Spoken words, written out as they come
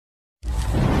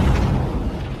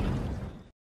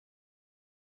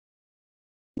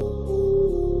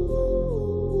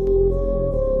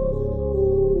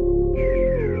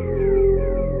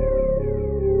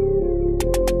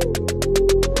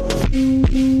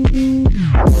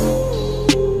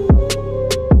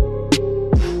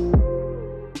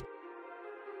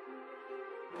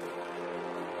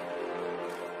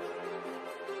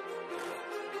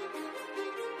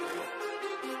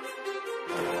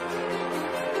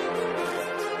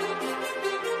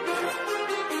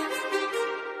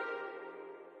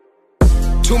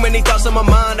Too many thoughts on my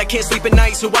mind, I can't sleep at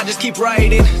night, so I just keep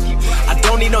writing. I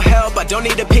don't need no help, I don't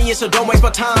need opinions, so don't waste my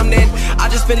time then. I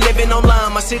just been living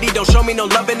online, my city don't show me no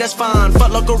love and that's fine.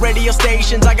 Fuck local radio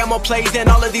stations, I got more plays than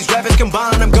all of these rappers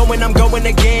combined. I'm going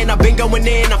again, I've been going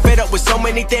in, I'm fed up with so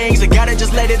many things, I gotta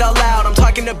just let it all out. I'm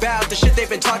talking about the shit they've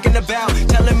been talking about,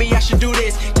 telling me I should do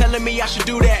this, telling me I should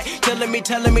do that, telling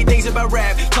me things about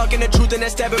rap, talking the truth and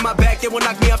that stab in my back, they will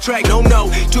knock me off track.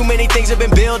 No, too many things have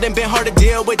been building, been hard to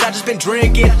deal with, I just been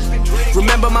drinking.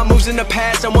 Remember my moves in the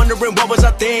past, I'm wondering what was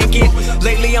I thinking.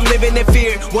 Lately I'm living in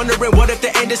fear, wondering what if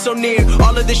the end is so near.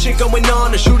 All of this shit going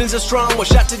on, the shootings are strong, one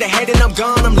shot to the head and I'm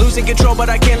gone. I'm losing control but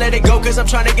I can't let it go, cause I'm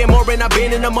trying to get more. And I've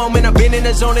been in the moment, I've been in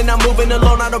the zone, and I'm moving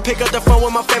alone. I don't pick up the phone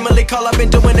when my family call, I've been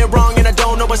doing it wrong and I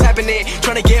don't know what's happening.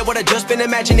 Trying to get what I just been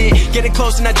imagining, getting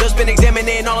close and I just been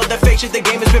examining all of the fake shit the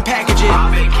game has been packaging.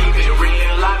 I've been keeping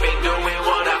real, I've been doing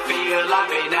what I feel, I've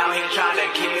been out here trying to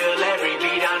kill every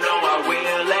beat, I know I will.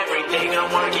 Everything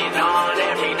I'm working on,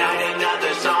 every night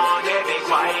another song. They been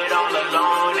quiet all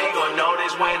along, they gon'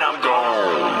 notice when I'm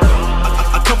gone.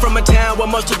 I come from a town where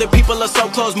most of the people are so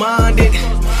close-minded.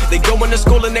 They going to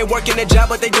school and they working a job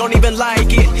but they don't even like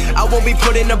it. I won't be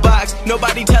put in a box,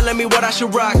 nobody telling me what I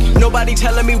should rock, nobody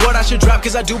telling me what I should drop,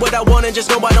 cause I do what I want and just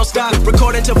know I don't stop.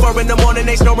 Recording till 4 in the morning,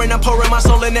 they snoring, I'm pouring my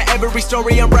soul into every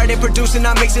story. I'm writing, producing,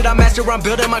 I mix it, I master, I'm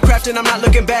building my craft and I'm not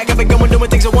looking back. I've been going doing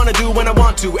things I wanna do when I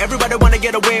want to. Everybody wanna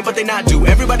get a win but they not do.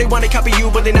 Everybody wanna copy you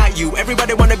but they not you.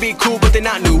 Everybody wanna be cool but they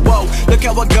not new. Whoa, look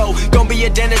how I go, gonna be a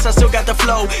dentist, I still got the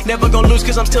flow. Never gonna lose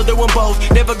cause I'm still doing both.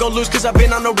 Never gonna lose cause I've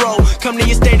been on the road. Come to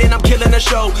your state and I'm killing the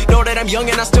show. Know that I'm young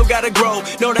and I still gotta grow.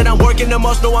 Know that I'm working the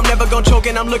most, know I'm never gonna choke,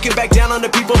 and I'm looking back down on the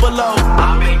people below.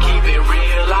 I've been keeping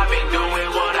real, I've been doing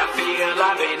what I feel,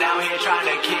 I've been out here trying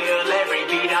to kill every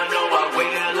beat, I know I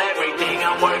will. Everything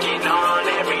I'm working on,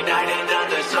 every night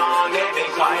another song. They've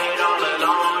been quiet all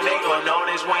along, they gon'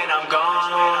 notice when I'm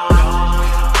gone.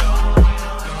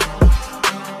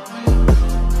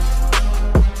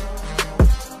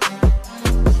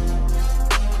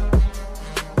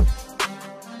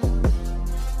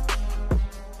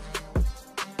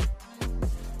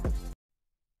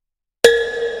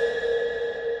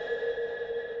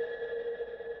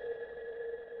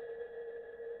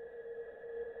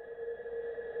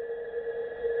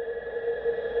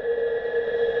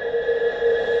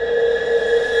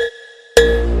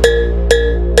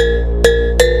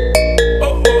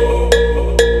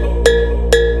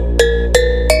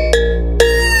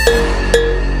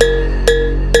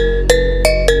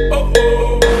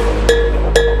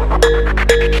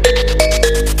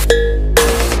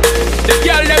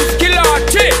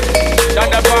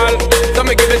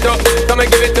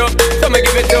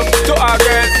 To our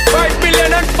girls, 5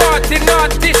 billion and 40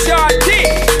 naughty shorty.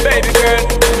 Baby girl,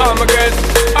 all my girls,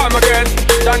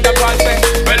 Thunderball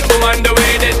say